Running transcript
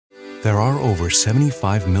There are over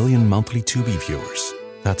 75 million monthly Tubi viewers.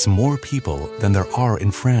 That's more people than there are in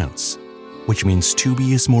France, which means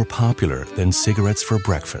Tubi is more popular than cigarettes for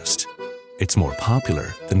breakfast. It's more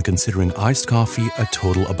popular than considering iced coffee a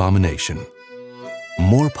total abomination.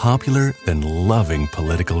 More popular than loving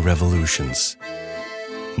political revolutions.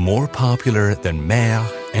 More popular than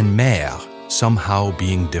mère and mère somehow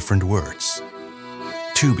being different words.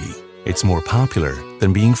 Tubi, it's more popular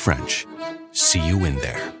than being French. See you in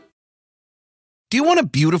there. Do you want a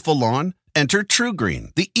beautiful lawn? Enter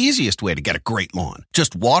TruGreen, the easiest way to get a great lawn.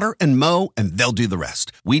 Just water and mow, and they'll do the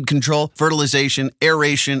rest. Weed control, fertilization,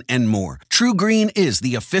 aeration, and more. TruGreen is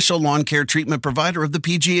the official lawn care treatment provider of the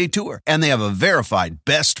PGA Tour, and they have a verified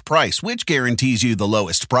best price, which guarantees you the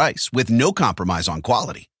lowest price with no compromise on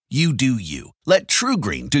quality. You do you. Let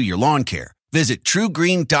TruGreen do your lawn care. Visit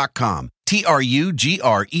TruGreen.com,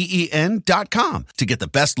 TruGreen.com, to get the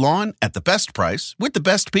best lawn at the best price with the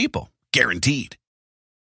best people. Guaranteed.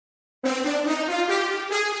 All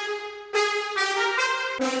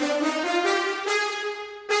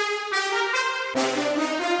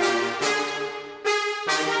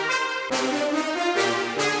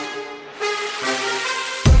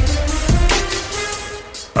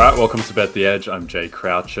right, welcome to Bet the Edge. I'm Jay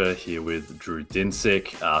Croucher here with Drew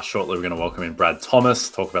Dinsick. Shortly, we're going to welcome in Brad Thomas,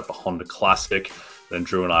 talk about the Honda Classic. Then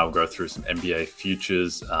Drew and I will go through some NBA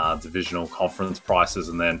futures, divisional conference prices,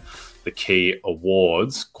 and then the key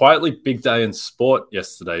awards. Quietly, big day in sport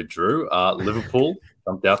yesterday, Drew. Liverpool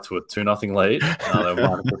jumped out to a 2-0 lead. They were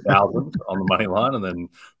minus 1,000 on the money line and then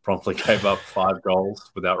promptly gave up 5 goals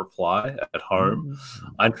without reply at home.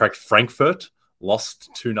 Eintracht Frankfurt lost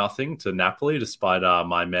 2-0 to Napoli, despite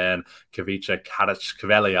my man Kavica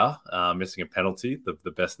Kvaratskhelia missing a penalty, the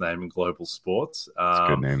best name in global sports. That's a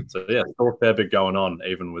good name. So, yeah, still a fair bit going on,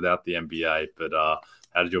 even without the NBA. But how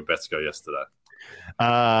did your bets go yesterday?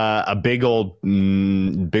 A big old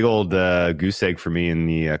goose egg for me in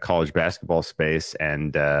the college basketball space,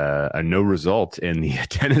 and a no result in the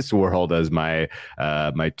tennis world as my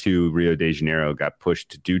 2 Rio de Janeiro got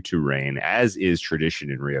pushed due to rain, as is tradition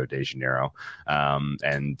in Rio de Janeiro.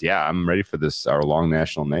 And yeah, I'm ready for this, our long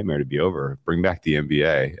national nightmare, to be over. Bring back the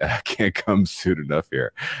NBA. Can't come soon enough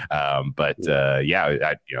here.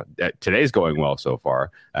 Today's going well so far.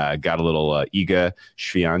 Got a little Iga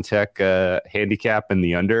Swiatek handicap in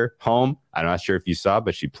the under home. I'm not sure if you saw,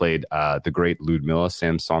 but she played the great Ludmila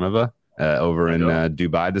Samsonova over in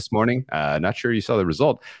Dubai this morning. Not sure you saw the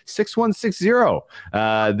result. 6-1,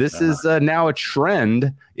 6-0. This is now a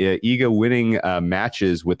trend. Iga winning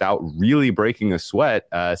matches without really breaking a sweat.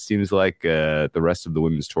 Seems like the rest of the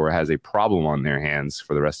women's tour has a problem on their hands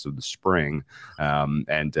for the rest of the spring.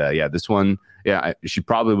 This one, she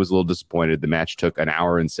probably was a little disappointed. The match took 1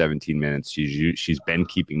 hour and 17 minutes. She's been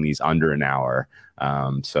keeping these under an hour.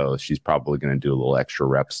 So she's probably going to do a little extra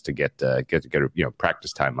reps to get her,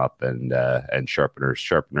 practice time up and sharpen her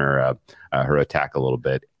attack a little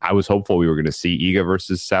bit. I was hopeful we were going to see Iga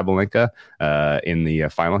versus Sabalenka in the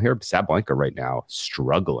final here. Sabalenka right now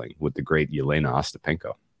struggling with the great Yelena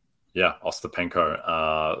Ostapenko. Yeah,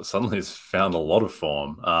 Ostapenko suddenly has found a lot of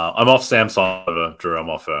form. I'm off Samsonova, Drew. I'm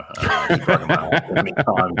off her. She's broken my heart many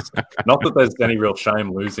times. Not that there's any real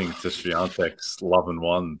shame losing to Swiatek's love and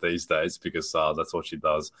one these days, because that's what she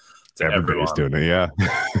does to Everybody's everyone. doing it, yeah.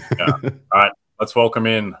 All right, let's welcome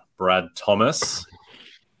in Brad Thomas.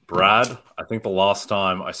 Brad, I think the last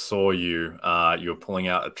time I saw you, you were pulling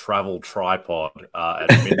out a travel tripod at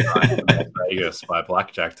midnight in Las Vegas by a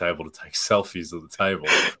blackjack table to take selfies at the table.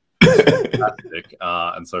 Fantastic.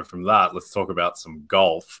 And so from that, let's talk about some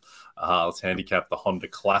golf. Let's handicap the Honda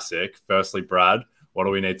Classic. Firstly, Brad, what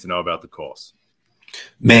do we need to know about the course?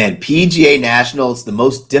 Man, PGA Nationals, the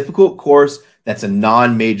most difficult course that's a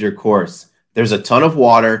non-major course. There's a ton of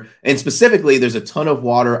water, and specifically, there's a ton of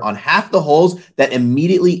water on half the holes that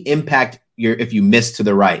immediately impact if you miss to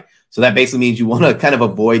the right. So that basically means you want to kind of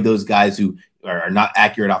avoid those guys who are not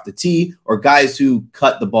accurate off the tee, or guys who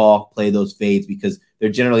cut the ball, play those fades, because they're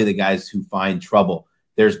generally the guys who find trouble.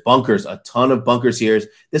 There's bunkers, a ton of bunkers here.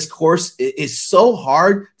 This course is so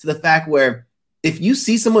hard to the fact where if you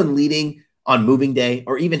see someone leading on moving day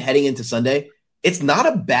or even heading into Sunday, it's not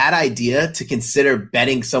a bad idea to consider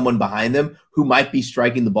betting someone behind them who might be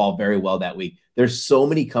striking the ball very well that week. There's so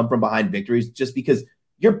many come from behind victories just because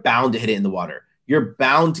you're bound to hit it in the water. You're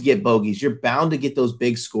bound to get bogeys. You're bound to get those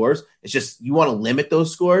big scores. It's just you want to limit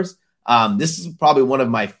those scores. This is probably one of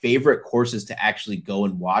my favorite courses to actually go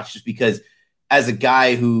and watch, just because as a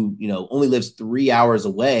guy who, only lives 3 hours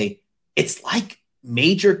away, it's like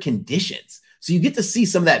major conditions. So you get to see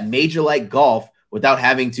some of that major like golf without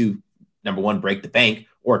having to, number one, break the bank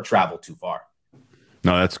or travel too far.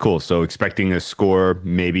 No, that's cool. So expecting a score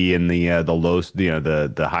maybe in the low,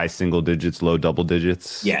 the high single digits, low double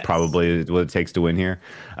digits, Yes. probably what it takes to win here.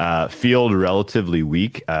 Field relatively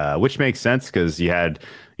weak, which makes sense because you had,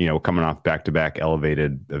 coming off back-to-back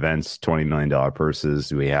elevated events, $20 million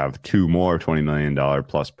purses. We have two more $20 million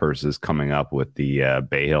plus purses coming up with the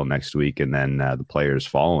Bay Hill next week, and then the players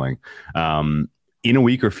following. In a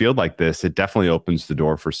weaker field like this, it definitely opens the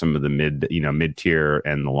door for some of the mid-tier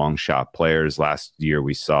and the long shot players. Last year,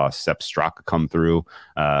 we saw Sepp Straka come through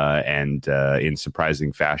and in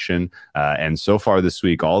surprising fashion. And so far this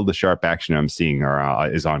week, all the sharp action I'm seeing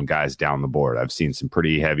is on guys down the board. I've seen some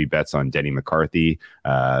pretty heavy bets on Denny McCarthy.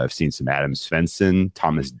 I've seen some Adam Svensson,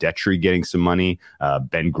 Thomas Detry getting some money,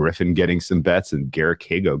 Ben Griffin getting some bets, and Garrick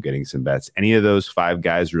Hago getting some bets. Any of those five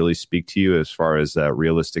guys really speak to you as far as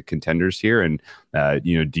realistic contenders here? And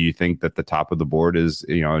do you think that the top of the board is,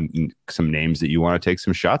 some names that you want to take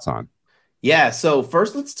some shots on? Yeah. So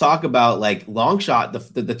first, let's talk about like long shot.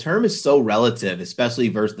 The term is so relative, especially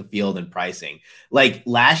versus the field and pricing. Like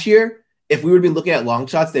last year, if we would have been looking at long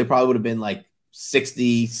shots, they probably would have been like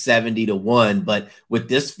 60, 70 to 1. But with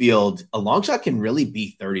this field, a long shot can really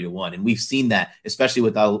be 30 to 1. And we've seen that, especially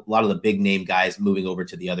with a lot of the big name guys moving over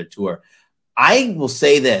to the other tour. I will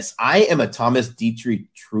say this. I am a Thomas Detry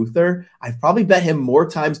truther. I've probably bet him more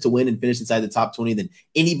times to win and finish inside the top 20 than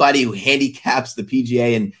anybody who handicaps the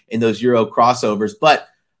PGA and in those Euro crossovers. But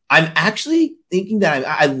I'm actually thinking that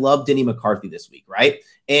I love Denny McCarthy this week, right?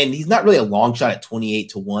 And he's not really a long shot at 28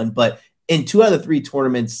 to 1, but in 2 out of the 3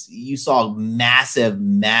 tournaments, you saw massive,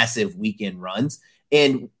 massive weekend runs.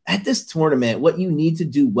 And at this tournament, what you need to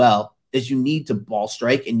do well is you need to ball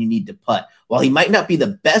strike and you need to putt. While he might not be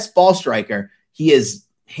the best ball striker, he is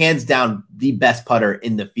hands down the best putter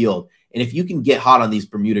in the field. And if you can get hot on these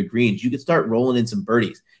Bermuda greens, you can start rolling in some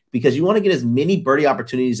birdies because you want to get as many birdie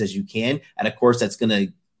opportunities as you can at a course that's going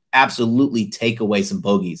to absolutely take away some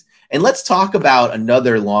bogeys. And let's talk about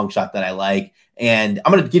another long shot that I like. And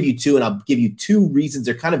I'm going to give you 2, and I'll give you 2 reasons.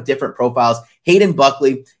 They're kind of different profiles. Hayden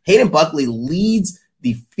Buckley. Hayden Buckley leads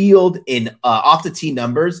the field in off the tee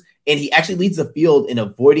numbers, and he actually leads the field in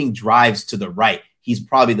avoiding drives to the right. He's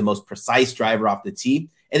probably the most precise driver off the tee.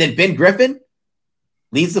 And then Ben Griffin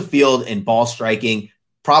leads the field in ball striking,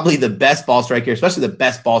 probably the best ball striker, especially the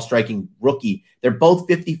best ball striking rookie. They're both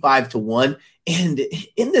 55 to 1. And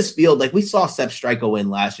in this field, like we saw Sepp Straka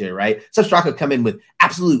win last year, right? Sepp Straka come in with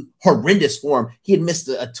absolute horrendous form. He had missed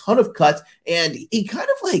a ton of cuts, and he kind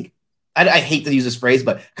of like, I hate to use this phrase,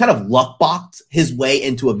 but kind of luck boxed his way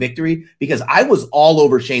into a victory because I was all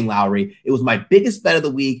over Shane Lowry. It was my biggest bet of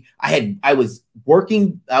the week. I was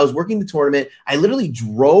working the tournament. I literally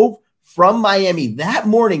drove from Miami that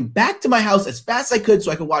morning back to my house as fast as I could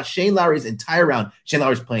so I could watch Shane Lowry's entire round. Shane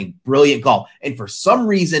Lowry's playing brilliant golf. And for some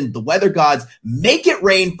reason, the weather gods make it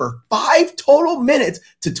rain for 5 total minutes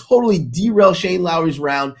to totally derail Shane Lowry's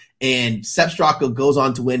round. And Sepp Straka goes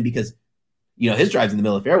on to win because his drive's in the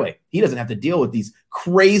middle of the fairway. He doesn't have to deal with these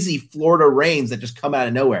crazy Florida rains that just come out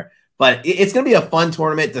of nowhere. But it's going to be a fun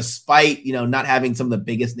tournament despite, not having some of the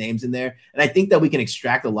biggest names in there. And I think that we can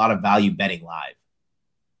extract a lot of value betting live.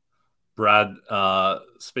 Brad,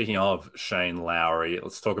 speaking of Shane Lowry,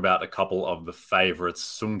 let's talk about a couple of the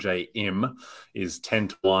favorites. Sungjae Im is 10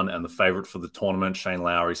 to 1 and the favorite for the tournament. Shane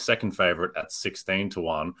Lowry, second favorite at 16 to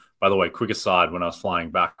 1. By the way, quick aside, when I was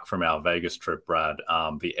flying back from our Vegas trip, Brad,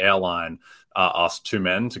 the airline asked 2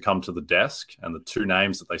 men to come to the desk, and the 2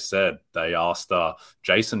 names that they said, they asked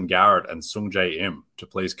Jason Garrett and Sungjae Im to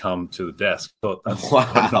please come to the desk. Thought that's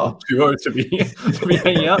wow. Duo to be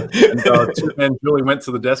hanging out. And 2 men really went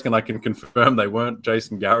to the desk, and I can confirm they weren't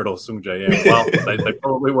Jason Garrett or Sungjae Im. Well, they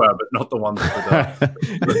probably were, but not the ones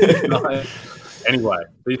that Anyway,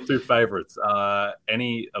 these 2 favorites,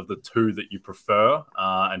 any of the 2 that you prefer,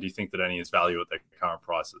 and do you think that any is value at their current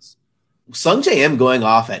prices? Sungjae Im going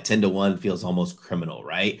off at 10 to 1 feels almost criminal,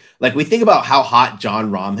 right? Like we think about how hot Jon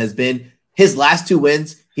Rahm has been. His last 2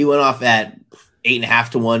 wins, he went off at 8.5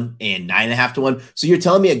 to 1 and 9.5 to 1. So you're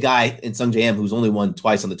telling me a guy in Sungjae Im who's only won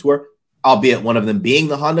twice on the tour, albeit one of them being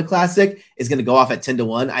the Honda Classic, is going to go off at 10 to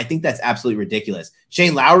 1. I think that's absolutely ridiculous.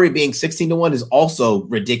 Shane Lowry being 16 to 1 is also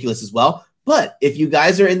ridiculous as well. But if you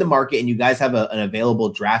guys are in the market and you guys have an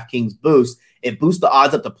available DraftKings boost, it boosts the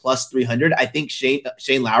odds up to plus 300. I think Shane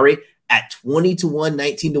Lowry at 20 to 1,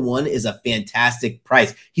 19 to 1 is a fantastic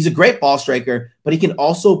price. He's a great ball striker, but he can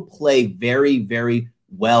also play very, very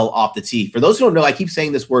well off the tee. For those who don't know, I keep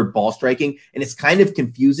saying this word ball striking, and it's kind of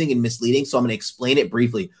confusing and misleading, so I'm going to explain it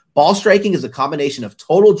briefly. Ball striking is a combination of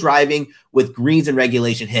total driving with greens and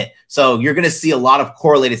regulation hit. So you're going to see a lot of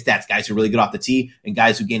correlated stats, guys who are really good off the tee and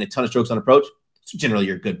guys who gain a ton of strokes on approach. generally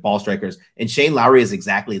your good ball strikers. And Shane Lowry is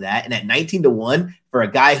exactly that. And at 19-1 for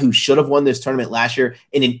a guy who should have won this tournament last year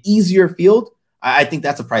in an easier field, I think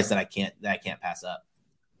that's a price that I can't pass up.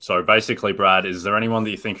 So basically, Brad, is there anyone that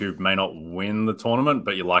you think who may not win the tournament,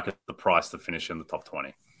 but you like the price to finish in the top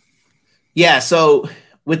 20? Yeah. So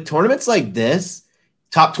with tournaments like this,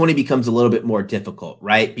 top 20 becomes a little bit more difficult,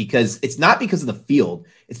 right? Because it's not because of the field.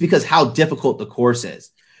 It's because how difficult the course is.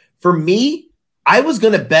 For me, I was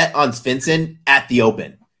going to bet on Svensson at the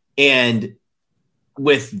Open. And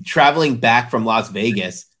with traveling back from Las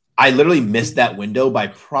Vegas, I literally missed that window by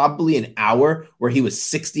probably an hour where he was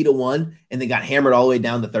 60-1 and then got hammered all the way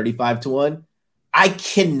down to 35-1. I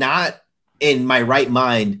cannot, in my right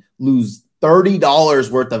mind, lose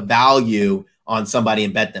 $30 worth of value on somebody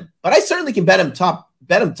and bet them. But I certainly can bet him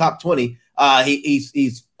top 20.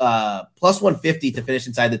 He's plus 150 to finish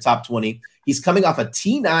inside the top 20. He's coming off a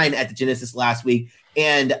T9 at the Genesis last week.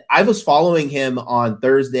 And I was following him on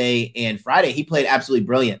Thursday and Friday. He played absolutely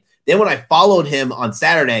brilliant. Then when I followed him on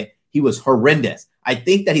Saturday, he was horrendous. I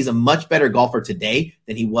think that he's a much better golfer today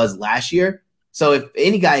than he was last year. So if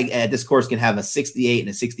any guy at this course can have a 68 and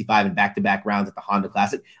a 65 in back-to-back rounds at the Honda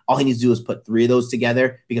Classic, all he needs to do is put 3 of those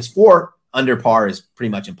together, because 4 under par is pretty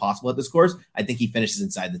much impossible at this course. I think he finishes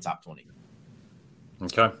inside the top 20.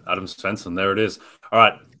 Okay, Adam Svensson, there it is. All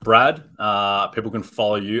right, Brad, people can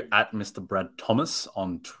follow you at Mr. Brad Thomas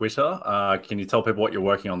on Twitter. Can you tell people what you're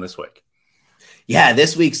working on this week? Yeah,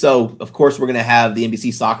 this week. So, of course, we're going to have the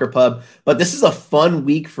NBC Soccer Pub, but this is a fun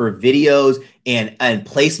week for videos and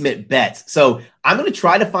placement bets. So I'm going to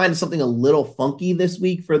try to find something a little funky this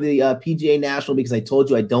week for the PGA National, because I told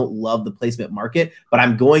you I don't love the placement market, but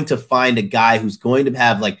I'm going to find a guy who's going to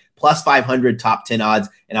have like plus 500 top 10 odds,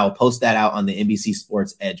 and I will post that out on the NBC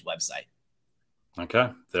Sports Edge website. Okay,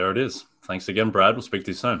 there it is. Thanks again, Brad. We'll speak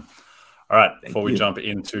to you soon. All right, before we jump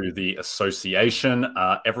into the association,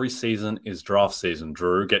 every season is draft season,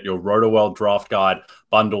 Drew. Get your RotoWorld Draft Guide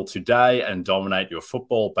bundle today and dominate your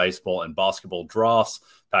football, baseball, and basketball drafts,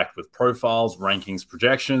 packed with profiles, rankings,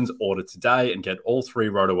 projections. Order today and get all 3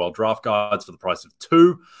 RotoWorld Draft Guides for the price of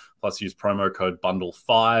 2, plus use promo code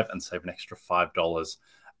BUNDLE5 and save an extra $5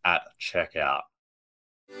 at checkout.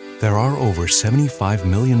 There are over 75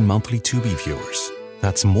 million monthly Tubi viewers.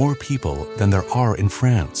 That's more people than there are in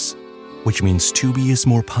France. Which means Tubi is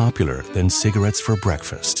more popular than cigarettes for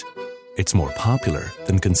breakfast. It's more popular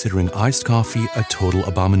than considering iced coffee a total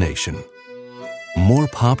abomination. More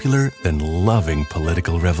popular than loving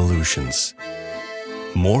political revolutions.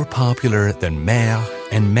 More popular than maire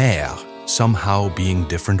and mère somehow being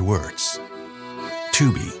different words.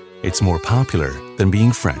 Tubi, it's more popular than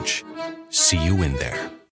being French. See you in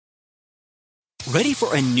there. Ready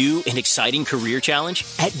for a new and exciting career challenge?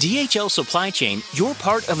 At DHL Supply Chain, you're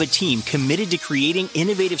part of a team committed to creating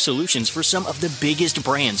innovative solutions for some of the biggest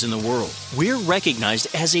brands in the world. We're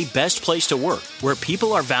recognized as a best place to work, where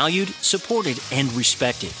people are valued, supported, and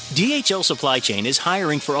respected. DHL Supply Chain is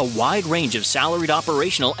hiring for a wide range of salaried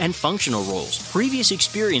operational and functional roles. Previous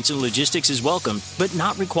experience in logistics is welcome, but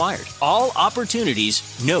not required. All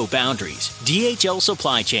opportunities, no boundaries. DHL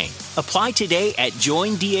Supply Chain. Apply today at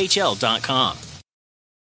joindhl.com.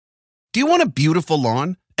 Do you want a beautiful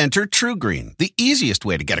lawn? Enter TruGreen, the easiest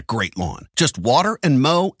way to get a great lawn. Just water and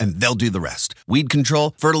mow, and they'll do the rest. Weed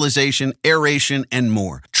control, fertilization, aeration, and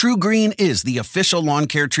more. TruGreen is the official lawn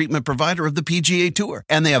care treatment provider of the PGA Tour,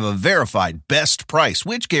 and they have a verified best price,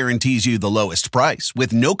 which guarantees you the lowest price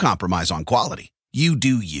with no compromise on quality. You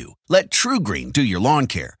do you. Let TruGreen do your lawn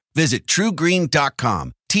care. Visit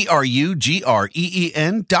TruGreen.com,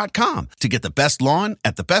 TruGreen.com, to get the best lawn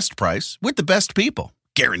at the best price with the best people.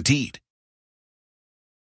 Guaranteed.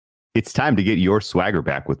 It's time to get your swagger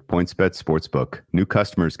back with PointsBet Sportsbook. New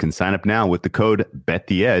customers can sign up now with the code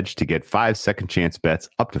BETTHEEDGE to get 5 second chance bets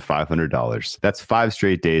up to $500. That's 5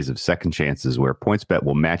 straight days of second chances where PointsBet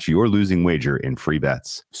will match your losing wager in free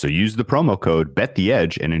bets. So use the promo code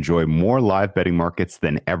BETTHEEDGE and enjoy more live betting markets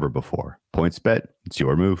than ever before. PointsBet, it's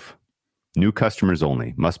your move. New customers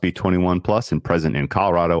only. Must be 21 plus and present in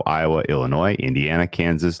Colorado, Iowa, Illinois, Indiana,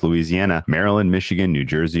 Kansas, Louisiana, Maryland, Michigan, New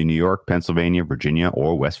Jersey, New York, Pennsylvania, Virginia,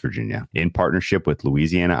 or West Virginia. In partnership with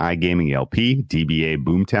Louisiana iGaming LP, DBA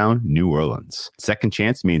Boomtown, New Orleans. Second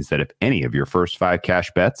chance means that if any of your first 5 cash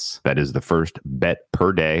bets, that is the first bet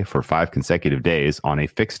per day for 5 consecutive days on a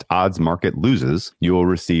fixed odds market, loses, you will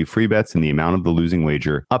receive free bets in the amount of the losing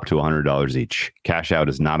wager up to $100 each. Cash out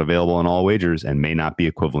is not available on all wagers and may not be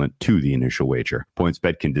equivalent to the initial wager.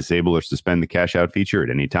 PointsBet can disable or suspend the cash out feature at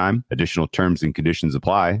any time. Additional terms and conditions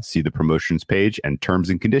apply. See the promotions page and terms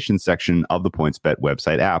and conditions section of the PointsBet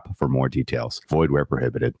website app for more details. Void where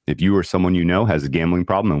prohibited. If you or someone you know has a gambling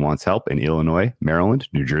problem and wants help in Illinois, Maryland,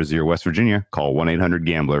 New Jersey, or West Virginia, call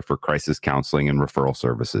 1-800-GAMBLER for crisis counseling and referral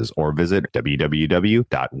services, or visit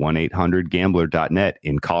www.1800gambler.net.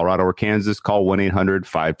 In Colorado or Kansas, call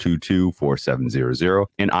 1-800-522-4700.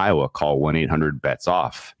 In Iowa, call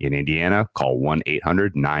 1-800-BETS-OFF. In Indiana, call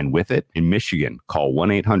 1-800-9-WITH-IT. In Michigan, call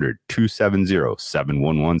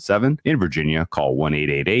 1-800-270-7117. In Virginia, call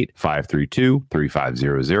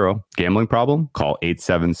 1-888-532-3500. Gambling problem? Call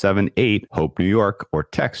 877-8-HOPE-NEW YORK or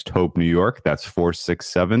text HOPE New York. That's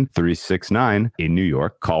 467-369. In New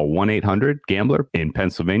York, call 1-800-GAMBLER. In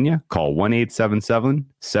Pennsylvania, call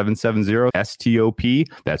 1-877-770-STOP.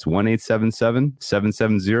 That's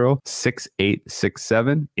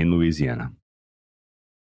 1-877-770-6867. In Louisiana.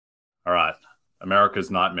 All right. America's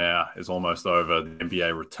nightmare is almost over. The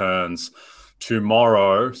NBA returns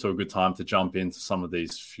tomorrow, so a good time to jump into some of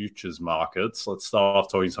these futures markets. Let's start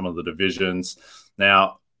off talking some of the divisions.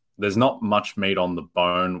 Now, there's not much meat on the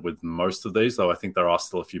bone with most of these, though I think there are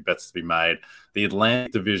still a few bets to be made. The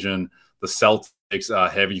Atlantic division, the Celtics are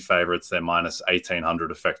heavy favorites. They're minus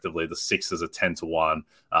 1,800 effectively. The Sixers are 10-1,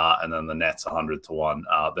 and then the Nets 100-1.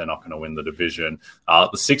 They're not going to win the division. The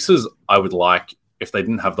Sixers, I would like if they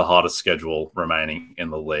didn't have the hardest schedule remaining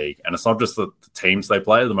in the league. And it's not just the teams they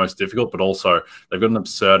play are the most difficult, but also they've got an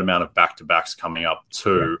absurd amount of back-to-backs coming up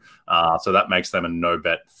too. So that makes them a no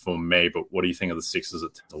bet for me. But what do you think of the Sixers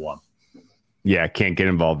at 10-1? Yeah, can't get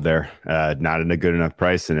involved there. Not at a good enough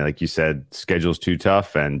price. And like you said, schedule's too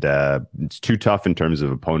tough. And it's too tough in terms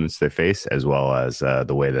of opponents they face, as well as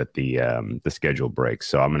the way that the schedule breaks.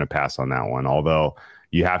 So I'm going to pass on that one. Although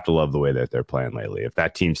you have to love the way that they're playing lately. If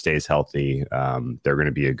that team stays healthy, they're going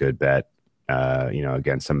to be a good bet,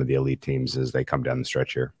 against some of the elite teams as they come down the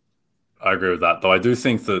stretch here. I agree with that. Though I do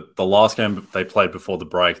think that the last game they played before the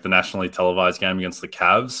break, the nationally televised game against the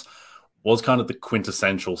Cavs, was kind of the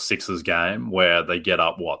quintessential Sixers game where they get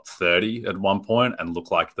up, 30 at one point and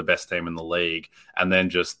look like the best team in the league and then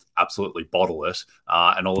just absolutely bottle it.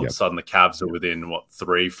 And all of a sudden the Cavs are within,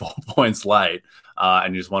 3-4 points late.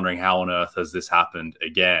 And you're just wondering how on earth has this happened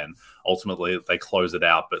again? Ultimately, they close it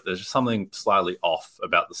out, but there's just something slightly off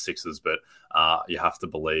about the Sixers, but you have to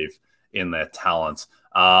believe in their talent.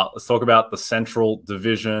 Let's talk about the Central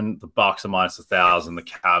Division. The Bucks are minus 1,000. The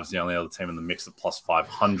Cavs, the only other team in the mix, at plus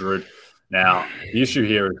 500. Now, the issue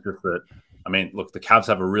here is just that, the Cavs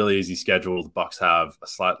have a really easy schedule. The Bucks have a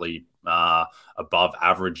slightly above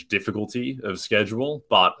average difficulty of schedule,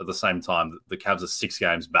 but at the same time, the Cavs are 6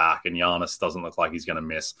 games back, and Giannis doesn't look like he's going to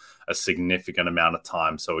miss a significant amount of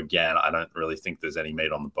time. So again, I don't really think there's any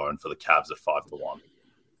meat on the bone for the Cavs at 5-1.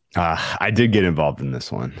 I did get involved in this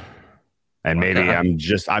one. And maybe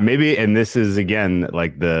and this is again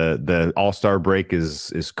like the All-Star break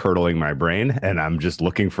is curdling my brain, and I'm just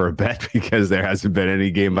looking for a bet because there hasn't been any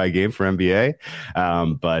game by game for NBA.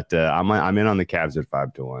 But I'm in on the Cavs at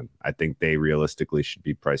 5-1. I think they realistically should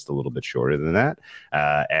be priced a little bit shorter than that.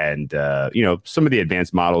 Some of the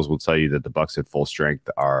advanced models will tell you that the Bucks at full strength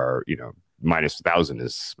are minus 1,000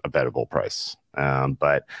 is a bettable price.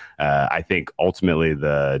 But I think ultimately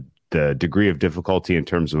the degree of difficulty in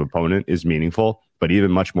terms of opponent is meaningful, but even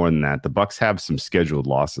much more than that, the Bucks have some scheduled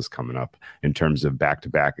losses coming up in terms of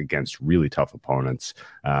back-to-back against really tough opponents.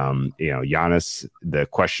 Giannis, the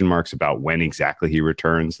question marks about when exactly he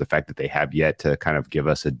returns, the fact that they have yet to kind of give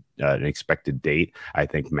us an expected date, I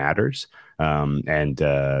think matters.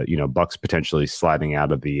 Bucks potentially sliding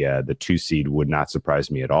out of the 2 seed would not surprise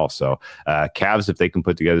me at all. So Cavs, if they can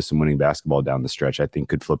put together some winning basketball down the stretch, I think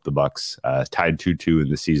could flip the Bucks. Tied 2-2 in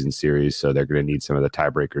the season series, so they're going to need some of the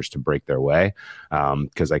tiebreakers to break their way,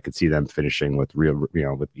 because I could see them finishing with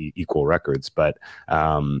equal records. But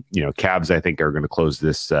Cavs, I think, are going to close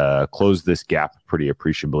this gap pretty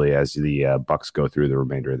appreciably as the Bucks go through the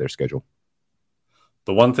remainder of their schedule.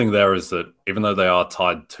 The one thing there is that even though they are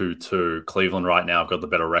tied 2-2, Cleveland right now have got the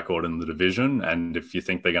better record in the division. And if you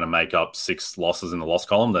think they're going to make up 6 losses in the loss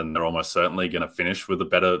column, then they're almost certainly going to finish with a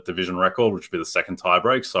better division record, which would be the second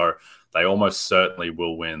tiebreak. So they almost certainly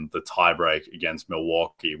will win the tiebreak against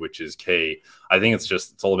Milwaukee, which is key. I think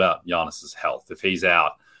it's all about Giannis's health. If he's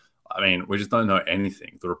out, we just don't know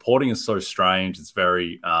anything. The reporting is so strange. It's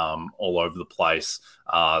very all over the place,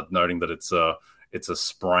 noting that it's a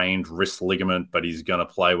sprained wrist ligament, but he's going to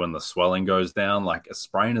play when the swelling goes down. Like, a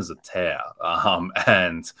sprain is a tear.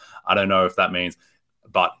 And I don't know if that means,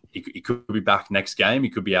 but he could be back next game. He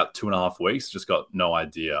could be out 2.5 weeks. Just got no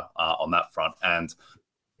idea on that front. And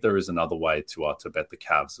there is another way to bet the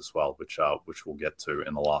Cavs as well, which we'll get to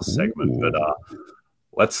in the last segment. But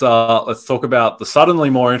let's talk about the suddenly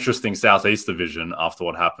more interesting Southeast Division after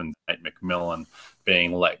what happened. Nate McMillan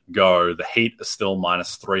being let go. The Heat are still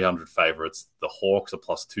minus 300 favorites. The Hawks are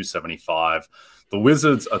plus 275. The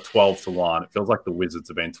Wizards are 12-1. It feels like the Wizards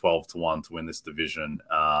have been 12-1 to win this division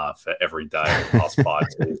for every day of the past 5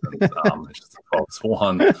 seasons. It's just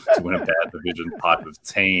 12-1 to win a bad division type of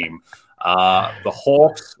team. The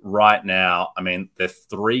Hawks right now, I mean, they're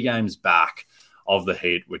 3 games back of the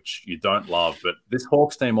Heat, which you don't love. But this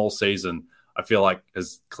Hawks team all season, I feel like,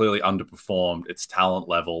 has clearly underperformed its talent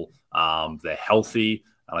level. They're healthy,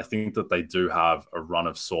 and I think that they do have a run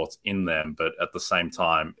of sorts in them. But at the same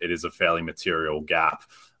time, it is a fairly material gap.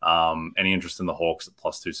 Any interest in the Hawks at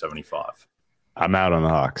plus 275? I'm out on the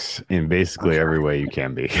Hawks in basically every way you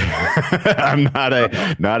can be. I'm not a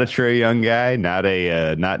Trae Young guy,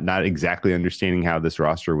 not exactly understanding how this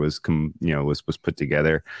roster was put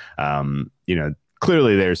together.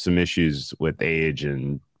 Clearly there's some issues with age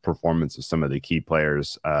and performance of some of the key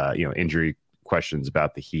players. Injury questions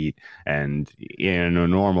about the Heat, and in a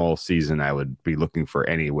normal season I would be looking for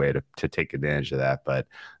any way to take advantage of that, but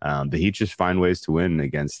the Heat just find ways to win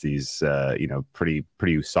against these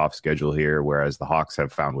pretty soft schedule here, whereas the Hawks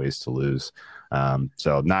have found ways to lose.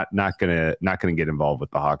 So not gonna get involved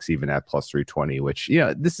with the Hawks even at plus 320, which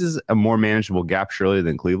this is a more manageable gap surely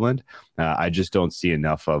than Cleveland. I just don't see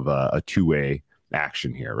enough of a two-way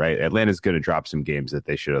action here, right? Atlanta's going to drop some games that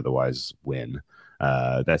they should otherwise win.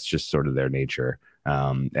 That's just sort of their nature.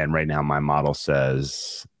 And right now my model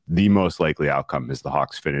says the most likely outcome is the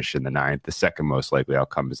Hawks finish in the 9th. The second most likely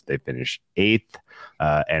outcome is they finish 8th.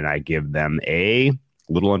 And I give them a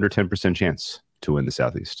little under 10% chance to win the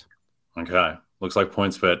Southeast. Okay. Looks like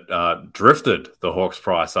PointsBet drifted the Hawks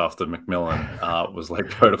price after McMillan was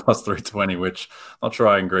let go to plus 320, which I'm not sure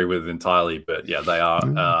I agree with entirely. But yeah, they are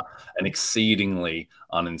an exceedingly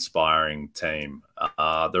uninspiring team.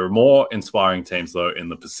 There are more inspiring teams, though, in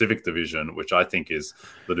the Pacific Division, which I think is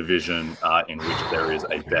the division in which there is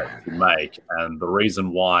a bet to make. And the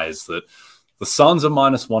reason why is that the Suns are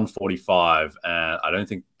minus 145, and I don't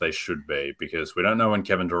think they should be, because we don't know when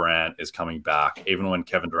Kevin Durant is coming back. Even when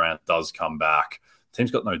Kevin Durant does come back, the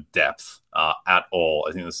team's got no depth at all.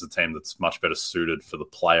 I think this is a team that's much better suited for the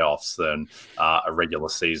playoffs than a regular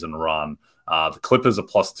season run. The Clippers are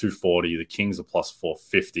plus 240. The Kings are plus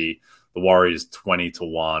 450. The Warriors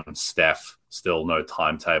 20-1. Steph, still no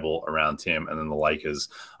timetable around him. And then the Lakers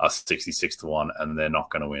are 66-1, and they're not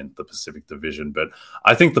going to win the Pacific Division. But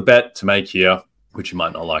I think the bet to make here, which you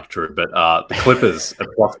might not like, Drew, but the Clippers at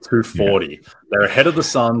plus 240. They're ahead of the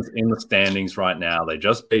Suns in the standings right now. They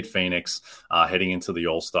just beat Phoenix heading into the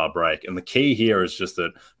All-Star break. And the key here is just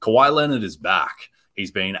that Kawhi Leonard is back.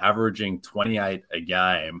 He's been averaging 28 a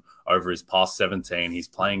game over his past 17. He's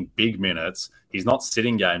playing big minutes. He's not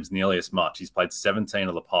sitting games nearly as much. He's played 17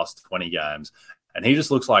 of the past 20 games. And he just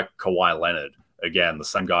looks like Kawhi Leonard, again, the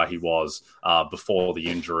same guy he was before the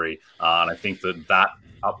injury. And I think that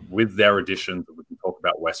with their additions, we can talk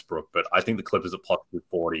about Westbrook, but I think the Clippers at plus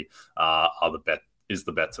 240 is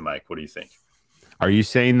the bet to make. What do you think? Are you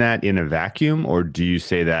saying that in a vacuum, or do you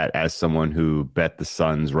say that as someone who bet the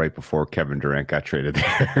Suns right before Kevin Durant got traded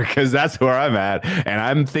there? Because that's where I'm at, and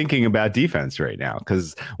I'm thinking about defense right now.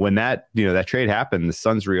 Because when that trade happened, the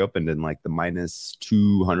Suns reopened in like the minus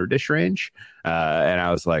 200-ish range, and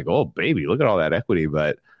I was like, oh baby, look at all that equity.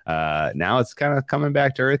 But now it's kind of coming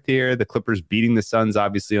back to earth here. The Clippers beating the Suns,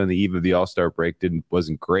 obviously on the eve of the All-Star break,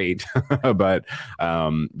 wasn't great, but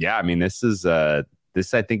I mean,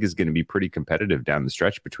 this, I think, is going to be pretty competitive down the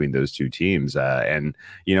stretch between those two teams. And,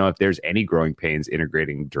 if there's any growing pains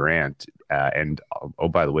integrating Durant, and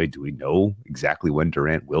by the way, do we know exactly when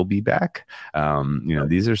Durant will be back?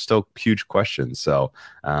 These are still huge questions. So,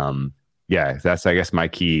 that's, I guess, my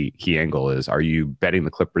key angle is, are you betting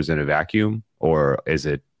the Clippers in a vacuum, or is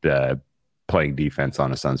it playing defense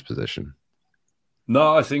on a Suns position?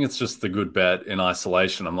 No, I think it's just a good bet in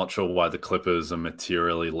isolation. I'm not sure why the Clippers are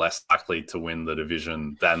materially less likely to win the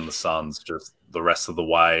division than the Suns, just the rest of the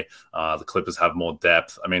way. The Clippers have more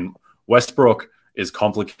depth. I mean, Westbrook is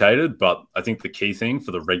complicated, but I think the key thing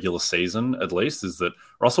for the regular season, at least, is that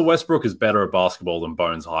Russell Westbrook is better at basketball than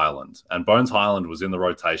Bones Highland. And Bones Highland was in the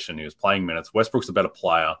rotation. He was playing minutes. Westbrook's a better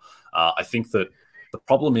player. I think that the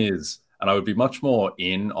problem is, and I would be much more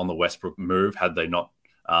in on the Westbrook move had they not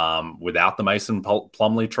without the Mason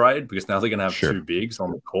Plumlee trade, because now they're going to have two bigs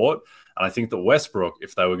on the court. And I think that Westbrook,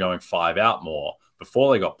 if they were going 5 out more,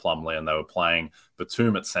 before they got Plumlee and they were playing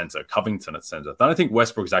Batum at center, Covington at center, then I think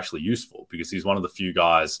Westbrook's actually useful because he's one of the few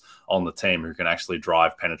guys on the team who can actually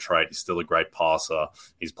drive, penetrate. He's still a great passer.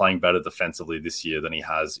 He's playing better defensively this year than he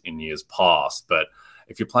has in years past. But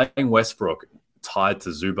if you're playing Westbrook tied to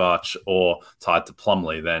Zubac or tied to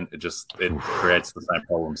Plumlee, then it creates the same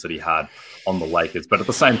problems that he had on the Lakers. But at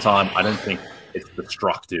the same time, I don't think it's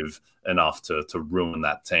destructive enough to ruin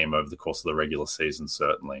that team over the course of the regular season,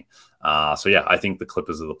 certainly. So yeah, I think the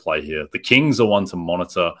Clippers are the play here. The Kings are one to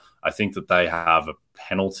monitor. I think that they have a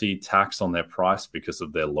penalty tax on their price because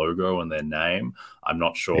of their logo and their name. I'm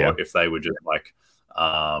not sure if they were just like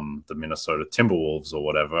the Minnesota Timberwolves or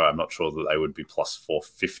whatever. I'm not sure that they would be plus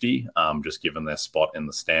 450, just given their spot in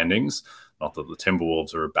the standings. Not that the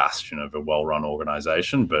Timberwolves are a bastion of a well-run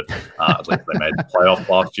organization, but at least they made the playoff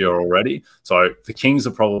last year already. So the Kings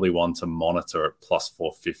are probably one to monitor at plus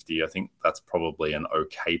 450. I think that's probably an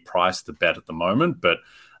okay price to bet at the moment, but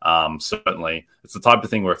certainly it's the type of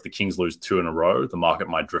thing where if the Kings lose 2 in a row, the market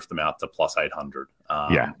might drift them out to plus 800,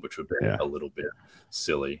 which would be a little bit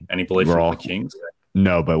silly. Any belief in the Kings?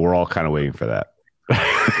 No, but we're all kind of waiting for that.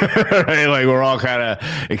 Right? Like we're all kind of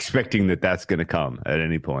expecting that that's going to come at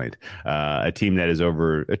any point. A team that has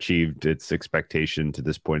overachieved its expectation to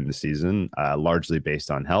this point in the season, largely based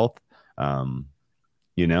on health.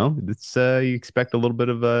 It's you expect a little bit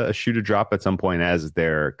of a shoe to drop at some point as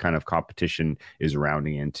their kind of competition is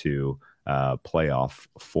rounding into playoff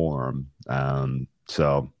form.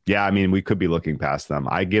 So, yeah, I mean, we could be looking past them.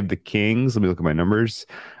 I give the Kings, let me look at my numbers,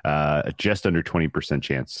 just under 20%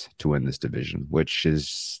 chance to win this division, which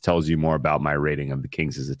tells you more about my rating of the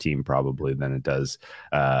Kings as a team probably than it does,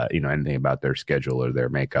 anything about their schedule or their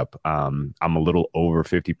makeup. I'm a little over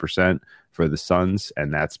 50% for the Suns,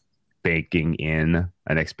 and that's baking in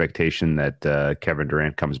an expectation that Kevin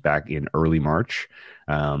Durant comes back in early March.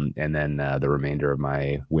 And then the remainder of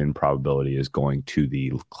my win probability is going to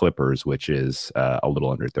the Clippers, which is a little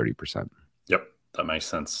under 30%. Yep, that makes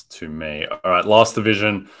sense to me. All right, last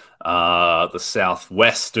division, the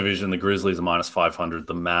Southwest division, the Grizzlies are minus 500.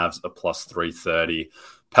 The Mavs are plus 330.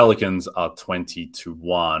 Pelicans are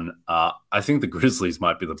 20-1. I think the Grizzlies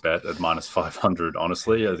might be the bet at minus 500,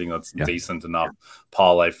 honestly. I think that's decent enough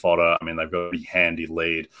parlay fodder. I mean, they've got a handy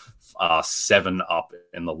lead, 7 up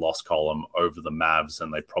in the loss column over the Mavs,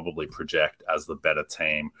 and they probably project as the better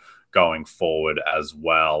team going forward as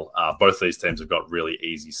well. Both these teams have got really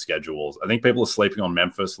easy schedules. I think people are sleeping on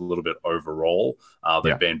Memphis a little bit overall.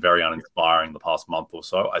 They've been very uninspiring the past month or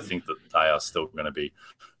so. I think that they are still going to be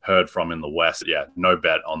heard from in the West. Yeah, no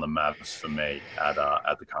bet on the Mavs for me at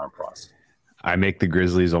the current price. I make the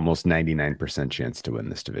Grizzlies almost 99% chance to win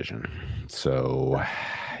this division. So,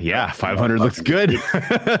 yeah, 500 looks good.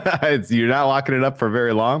 You're not locking it up for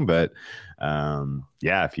very long, but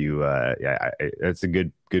if you, it's a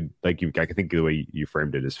good, like I think the way you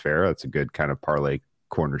framed it is fair. It's a good kind of parlay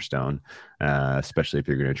cornerstone, especially if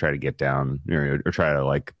you're going to try to get down or try to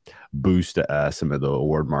like boost some of the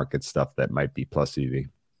award market stuff that might be plus EV.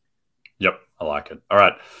 Yep, I like it. All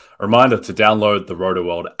right. A reminder to download the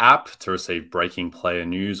RotoWorld app to receive breaking player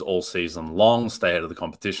news all season long. Stay ahead of the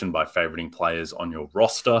competition by favoriting players on your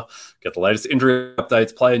roster. Get the latest injury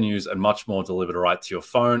updates, player news, and much more delivered right to your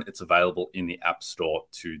phone. It's available in the App Store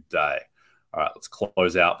today. All right, let's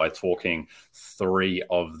close out by talking 3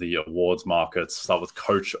 of the awards markets. Start with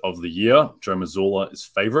Coach of the Year. Joe Mazzulla is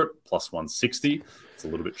favorite, plus 160. It's a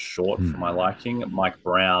little bit short for my liking. Mike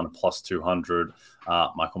Brown, plus 200.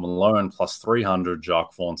 Michael Malone, plus 300.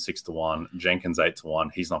 Jacque Vaughn, 6-1. Jenkins,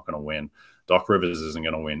 8-1. He's not going to win. Doc Rivers isn't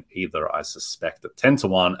going to win either, I suspect, at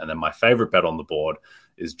 10-1. And then my favorite bet on the board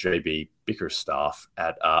is JB Bickerstaff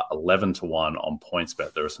at 11-1 on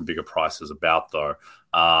PointsBet. There are some bigger prices about, though.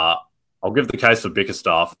 I'll give the case for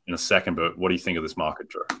Bickerstaff in a second, but what do you think of this market,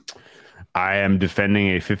 Drew? I am defending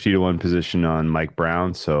a 50-1 position on Mike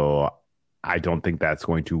Brown, so I don't think that's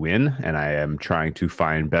going to win, and I am trying to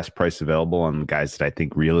find best price available on guys that I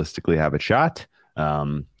think realistically have a shot.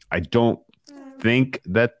 I don't think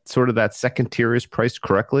that sort of that second tier is priced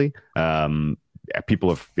correctly. People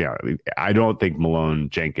have, I don't think Malone,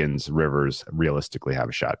 Jenkins, Rivers realistically have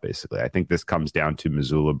a shot. Basically, I think this comes down to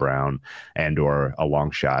Mazzulla, Brown, and or a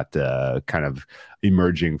long shot, kind of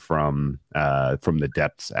emerging from the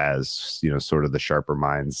depths as sort of the sharper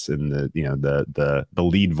minds and the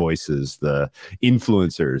lead voices, the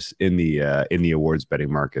influencers in the awards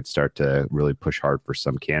betting market start to really push hard for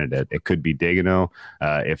some candidate. It could be Daigneault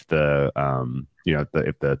if the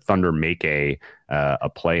Thunder make a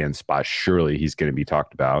play-in spot, surely he's going to be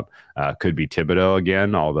talked about. Could be Thibodeau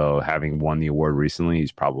again, although having won the award recently,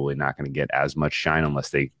 he's probably not going to get as much shine unless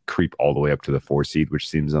they creep all the way up to the 4 seed, which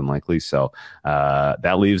seems unlikely. So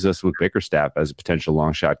That leaves us with Bickerstaff as a potential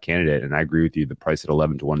long shot candidate. And I agree with you. The price at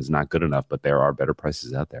 11-1 is not good enough, but there are better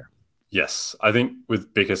prices out there. Yes. I think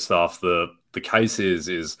with Bickerstaff, the case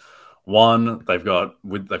is one, they've got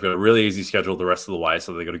a really easy schedule the rest of the way.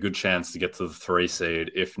 So they've got a good chance to get to the 3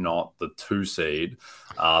 seed, if not the 2 seed.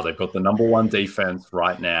 They've got the number 1 defense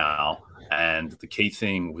right now. And the key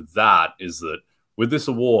thing with that is that with this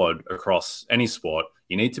award across any sport,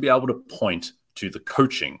 you need to be able to point to the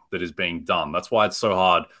coaching that is being done. That's why it's so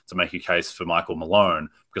hard to make a case for Michael Malone,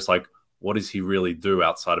 because what does he really do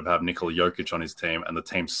outside of have Nikola Jokic on his team, and the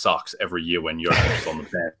team sucks every year when Jokic is on the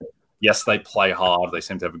bench? Yes, they play hard. They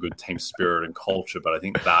seem to have a good team spirit and culture, but I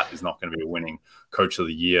think that is not going to be a winning Coach of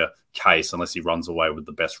the Year case unless he runs away with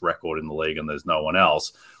the best record in the league and there's no one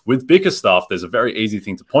else. With Bickerstaff, there's a very easy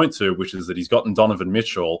thing to point to, which is that he's gotten Donovan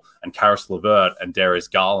Mitchell and Karis LeVert and Darius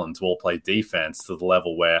Garland to all play defense to the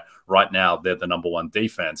level where right now they're the number 1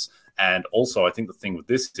 defense. And also, I think the thing with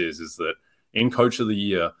this is that in Coach of the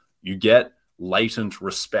Year, you get latent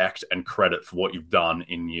respect and credit for what you've done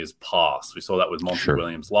in years past. We saw that with Monty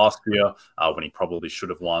Williams last year when he probably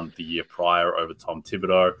should have won the year prior over Tom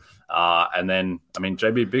Thibodeau. And then,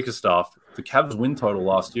 JB Bickerstaff, the Cavs win total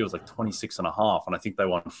last year was 26.5, and I think they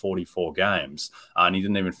won 44 games. And he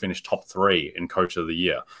didn't even finish top 3 in Coach of the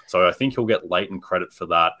Year. So I think he'll get latent credit for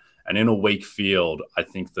that. And in a weak field, I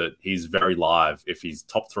think that he's very live if he's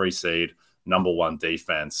top 3 seed, number 1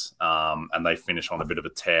 defense, and they finish on a bit of a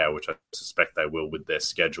tear, which I suspect they will with their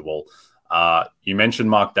schedule. You mentioned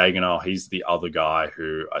Mark Daigneault. He's the other guy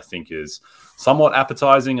who I think is somewhat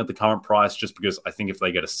appetizing at the current price, just because I think if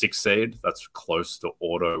they get a 6 seed, that's close to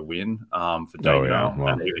auto win for Daigneault. Wow.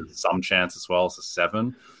 And even some chance as well as a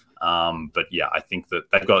 7. But yeah, I think that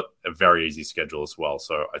they've got a very easy schedule as well.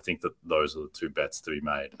 So I think that those are the 2 bets to be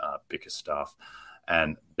made, Bickerstaff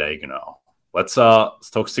and Daigneault. Let's talk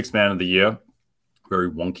 6th man of the year.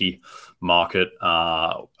 Very wonky market.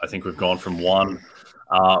 I think we've gone from one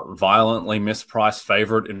violently mispriced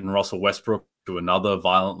favorite in Russell Westbrook to another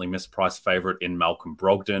violently mispriced favorite in Malcolm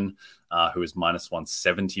Brogdon, who is minus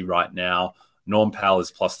 170 right now. Norm Powell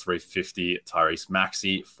is plus 350. Tyrese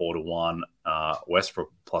Maxey 4-1.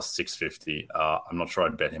 Westbrook plus 650. I'm not sure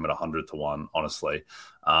I'd bet him at 100-1, honestly.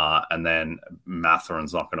 And then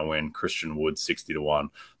Matherin's not going to win. Christian Wood 60-1.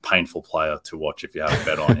 Painful player to watch if you have a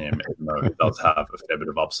bet on him, even though he does have a fair bit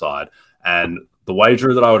of upside. And the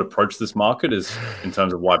wager that I would approach this market is, in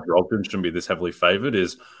terms of why Brogdon shouldn't be this heavily favored,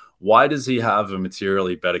 is why does he have a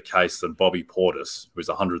materially better case than Bobby Portis, who's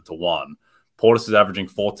 100-1? Portis is averaging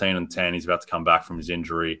 14 and 10. He's about to come back from his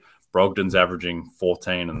injury. Brogdon's averaging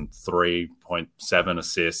 14 and 3.7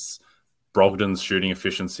 assists. Brogdon's shooting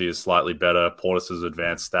efficiency is slightly better. Portis's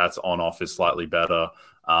advanced stats on-off is slightly better.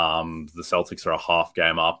 The Celtics are a half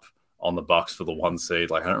game up on the Bucks for the 1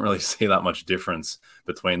 seed. I don't really see that much difference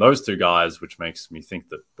between those 2 guys, which makes me think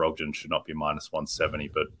that Brogdon should not be minus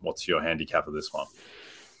 170. But what's your handicap of this one?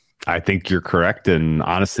 I think you're correct, and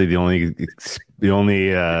honestly, the only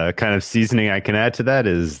kind of seasoning I can add to that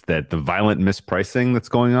is that the violent mispricing that's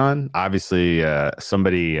going on. Obviously,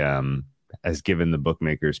 somebody has given the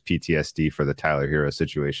bookmakers PTSD for the Tyler Hero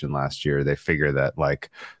situation last year. They figure that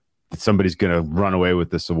somebody's going to run away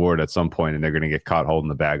with this award at some point, and they're going to get caught holding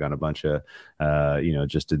the bag on a bunch of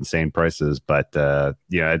just insane prices. But I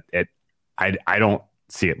don't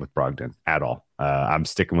see it with Brogdon at all. I'm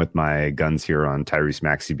sticking with my guns here on Tyrese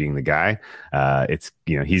Maxey being the guy.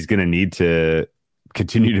 He's going to need to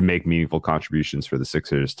continue to make meaningful contributions for the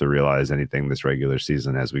Sixers to realize anything this regular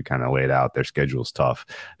season. As we kind of laid out, their schedule's tough.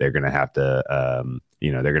 They're going to have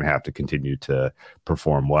to, continue to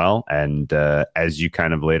perform well. And as you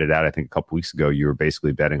kind of laid it out, I think a couple weeks ago, you were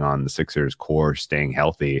basically betting on the Sixers core staying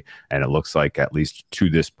healthy. And it looks like, at least to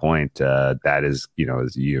this point, that is,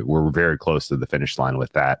 we're very close to the finish line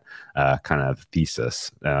with that kind of thesis.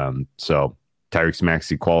 So Tyrese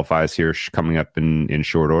Maxey qualifies here coming up in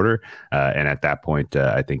short order. And at that point,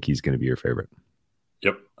 I think he's going to be your favorite.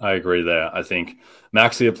 Yep, I agree there. I think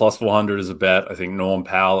Maxey at plus 400 is a bet. I think Norm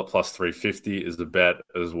Powell at plus 350 is a bet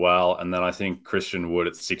as well. And then I think Christian Wood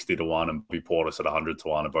at 60-1 and Bobby Portis at 100-1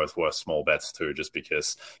 are both worth small bets too, just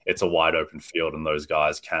because it's a wide open field and those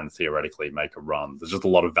guys can theoretically make a run. There's just a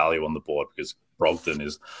lot of value on the board because Brogdon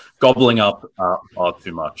is gobbling up far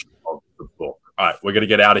too much of the book. All right, we're going to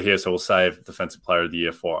get out of here, so we'll save Defensive Player of the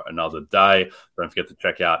Year for another day. Don't forget to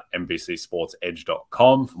check out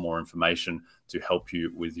NBCSportsEdge.com for more information to help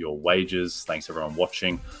you with your wagers. Thanks, everyone,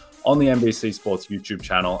 watching on the NBC Sports YouTube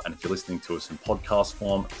channel. And if you're listening to us in podcast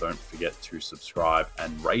form, don't forget to subscribe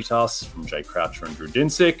and rate us. From Jay Croucher and Drew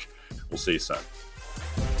Dinsick, we'll see you soon.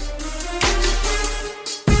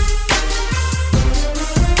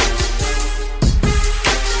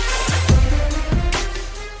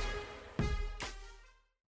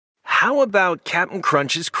 How about Captain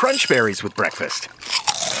Crunch's Crunch Berries with breakfast?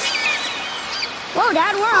 Whoa,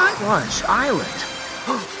 Dad, we're on Crunch Island.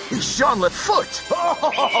 It's Jean Lefoot.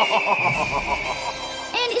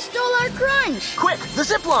 And he stole our crunch. Quick, the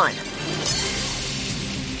zip line.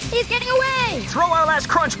 He's getting away. Throw our last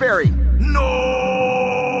Crunch Berry.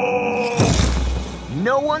 No!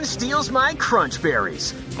 No one steals my Crunch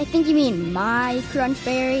Berries. I think you mean my crunch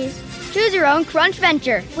berries. Choose your own crunch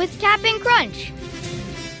venture with Cap'n Crunch.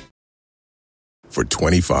 For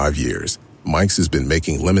 25 years, Mike's has been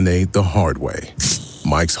making lemonade the hard way.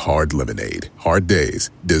 Mike's Hard Lemonade. Hard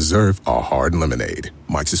days deserve a hard lemonade.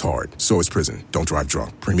 Mike's is hard, so is prison. Don't drive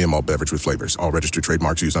drunk. Premium malt beverage with flavors. All registered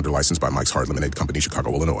trademarks used under license by Mike's Hard Lemonade Company,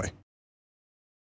 Chicago, Illinois.